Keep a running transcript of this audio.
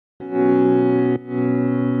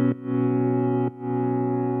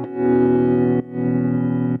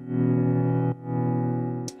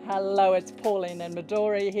Auckland, and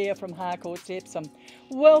Midori here from Harcourt's Epsom.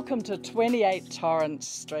 Welcome to 28 Torrance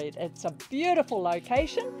Street. It's a beautiful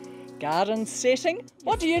location, garden setting.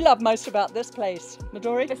 What do you love most about this place,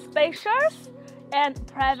 Midori? It's spacious and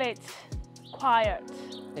private, quiet.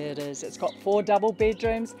 It is. It's got 4 double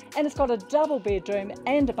bedrooms, and it's got a double bedroom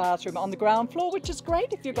and a bathroom on the ground floor, which is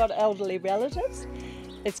great if you've got elderly relatives.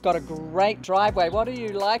 It's got a great driveway. What do you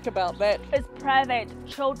like about that? It's private,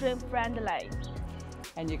 children friendly.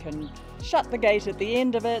 And you can shut the gate at the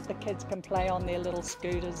end of it. The kids can play on their little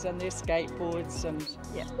scooters and their skateboards and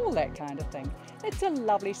all that kind of thing. It's a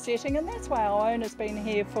lovely setting, and that's why our owner's been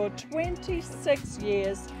here for 26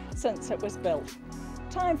 years since it was built.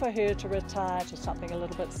 Time for her to retire to something a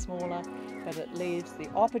little bit smaller, but it leaves the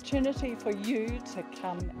opportunity for you to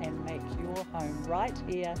come and make your home right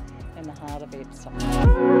here in the heart of Epsom.